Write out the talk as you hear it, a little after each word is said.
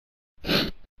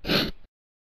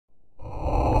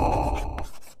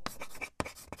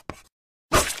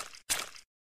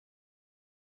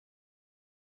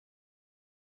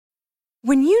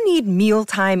When you need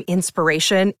mealtime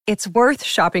inspiration, it's worth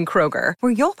shopping Kroger,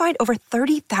 where you'll find over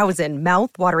 30,000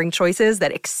 mouth-watering choices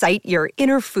that excite your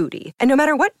inner foodie. And no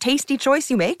matter what tasty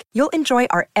choice you make, you'll enjoy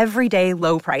our everyday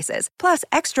low prices, plus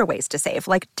extra ways to save,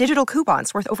 like digital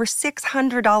coupons worth over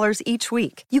 $600 each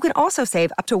week. You can also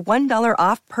save up to $1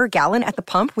 off per gallon at the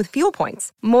pump with fuel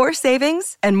points. More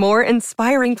savings and more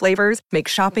inspiring flavors make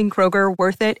shopping Kroger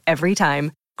worth it every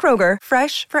time. Kroger,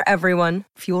 fresh for everyone.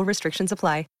 Fuel restrictions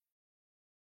apply.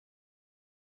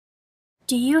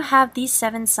 Do you have these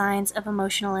 7 signs of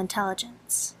emotional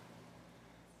intelligence?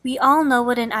 We all know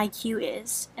what an IQ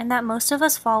is, and that most of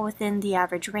us fall within the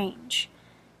average range.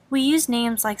 We use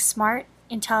names like smart,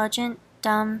 intelligent,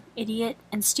 dumb, idiot,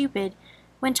 and stupid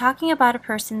when talking about a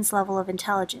person's level of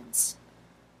intelligence.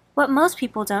 What most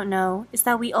people don't know is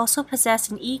that we also possess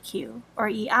an EQ, or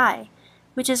EI,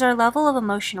 which is our level of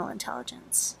emotional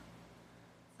intelligence.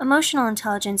 Emotional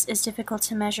intelligence is difficult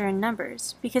to measure in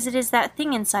numbers because it is that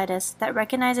thing inside us that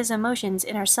recognizes emotions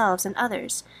in ourselves and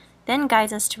others, then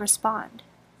guides us to respond.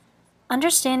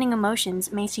 Understanding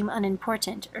emotions may seem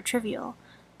unimportant or trivial,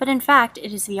 but in fact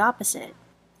it is the opposite.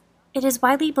 It is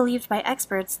widely believed by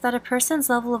experts that a person's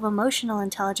level of emotional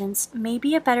intelligence may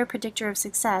be a better predictor of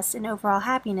success and overall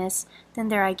happiness than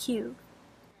their IQ.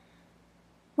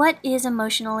 What is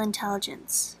emotional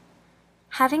intelligence?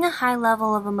 Having a high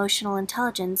level of emotional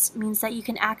intelligence means that you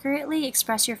can accurately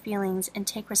express your feelings and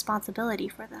take responsibility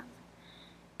for them.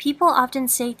 People often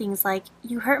say things like,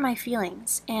 "You hurt my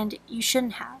feelings," and "you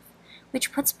shouldn't have,"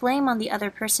 which puts blame on the other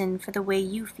person for the way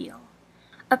you feel.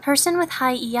 A person with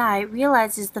high EI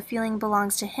realizes the feeling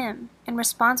belongs to him and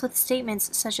responds with statements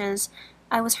such as,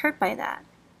 "I was hurt by that."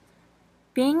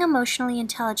 Being emotionally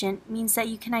intelligent means that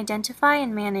you can identify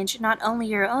and manage not only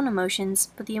your own emotions,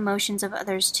 but the emotions of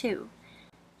others too.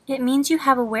 It means you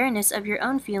have awareness of your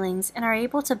own feelings and are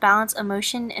able to balance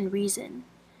emotion and reason.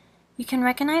 You can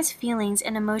recognize feelings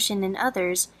and emotion in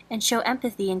others and show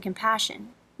empathy and compassion,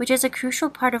 which is a crucial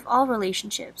part of all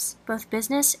relationships, both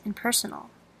business and personal.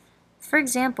 For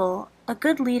example, a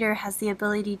good leader has the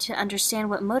ability to understand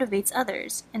what motivates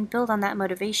others and build on that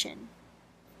motivation.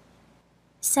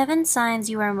 7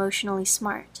 signs you are emotionally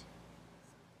smart.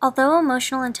 Although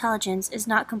emotional intelligence is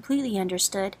not completely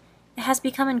understood, it has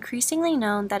become increasingly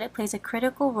known that it plays a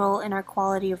critical role in our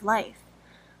quality of life.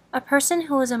 A person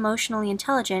who is emotionally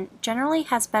intelligent generally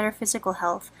has better physical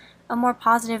health, a more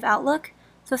positive outlook,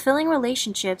 fulfilling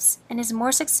relationships, and is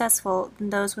more successful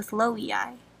than those with low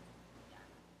EI.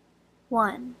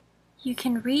 1. You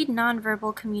can read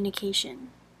nonverbal communication.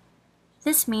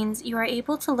 This means you are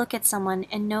able to look at someone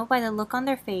and know by the look on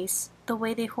their face, the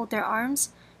way they hold their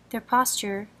arms, their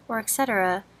posture, or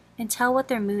etc., and tell what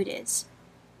their mood is.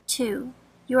 2.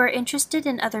 You are interested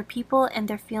in other people and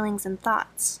their feelings and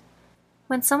thoughts.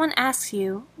 When someone asks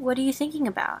you, "What are you thinking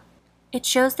about?" it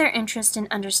shows their interest in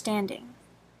understanding.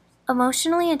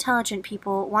 Emotionally intelligent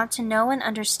people want to know and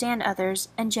understand others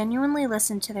and genuinely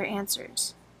listen to their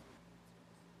answers.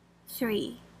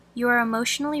 3. You are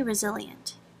emotionally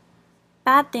resilient.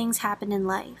 Bad things happen in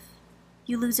life.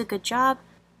 You lose a good job,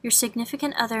 your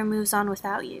significant other moves on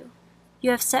without you.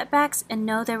 You have setbacks and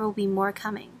know there will be more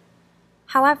coming.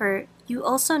 However, you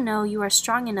also know you are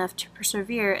strong enough to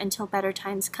persevere until better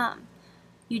times come.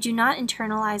 You do not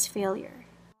internalize failure.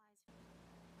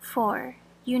 4.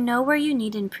 You know where you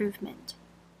need improvement.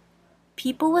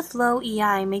 People with low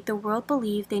EI make the world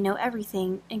believe they know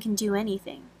everything and can do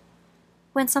anything.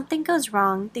 When something goes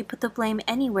wrong, they put the blame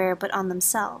anywhere but on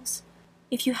themselves.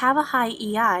 If you have a high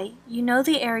EI, you know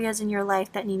the areas in your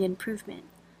life that need improvement.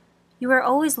 You are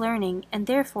always learning and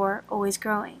therefore always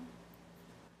growing.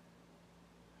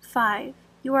 5.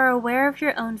 You are aware of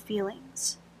your own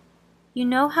feelings. You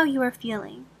know how you are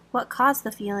feeling, what caused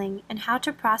the feeling, and how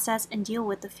to process and deal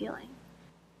with the feeling.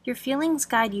 Your feelings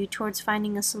guide you towards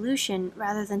finding a solution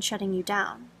rather than shutting you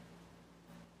down.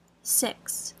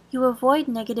 6. You avoid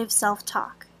negative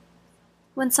self-talk.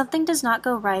 When something does not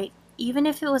go right, even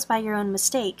if it was by your own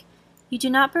mistake, you do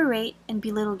not berate and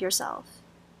belittle yourself.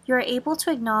 You are able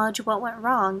to acknowledge what went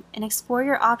wrong and explore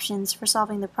your options for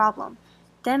solving the problem,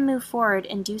 then move forward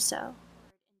and do so.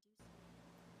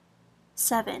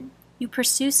 7. You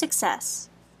pursue success.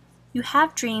 You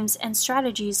have dreams and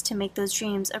strategies to make those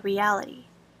dreams a reality.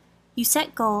 You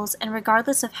set goals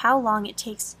regardless of how long it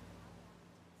takes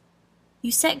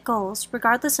you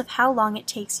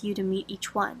to meet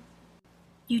each one.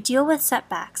 You deal with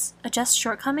setbacks, adjust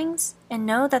shortcomings, and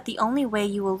know that the only way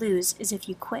you will lose is if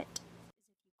you quit.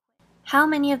 How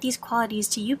many of these qualities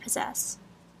do you possess?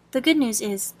 The good news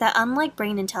is that unlike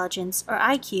brain intelligence, or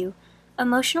IQ,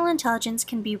 emotional intelligence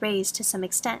can be raised to some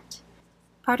extent.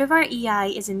 Part of our EI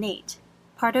is innate.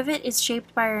 Part of it is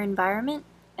shaped by our environment,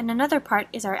 and another part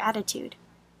is our attitude.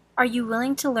 Are you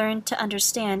willing to learn to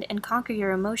understand and conquer your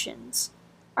emotions?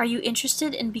 Are you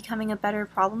interested in becoming a better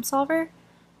problem solver?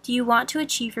 Do you want to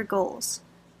achieve your goals?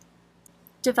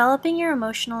 Developing your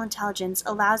emotional intelligence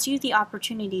allows you the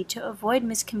opportunity to avoid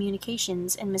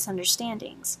miscommunications and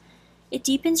misunderstandings. It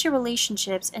deepens your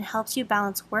relationships and helps you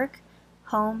balance work,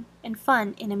 home, and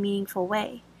fun in a meaningful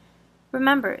way.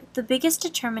 Remember, the biggest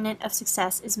determinant of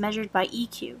success is measured by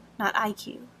EQ, not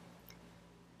IQ.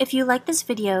 If you like this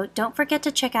video, don't forget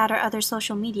to check out our other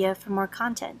social media for more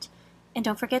content. And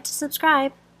don't forget to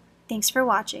subscribe. Thanks for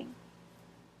watching.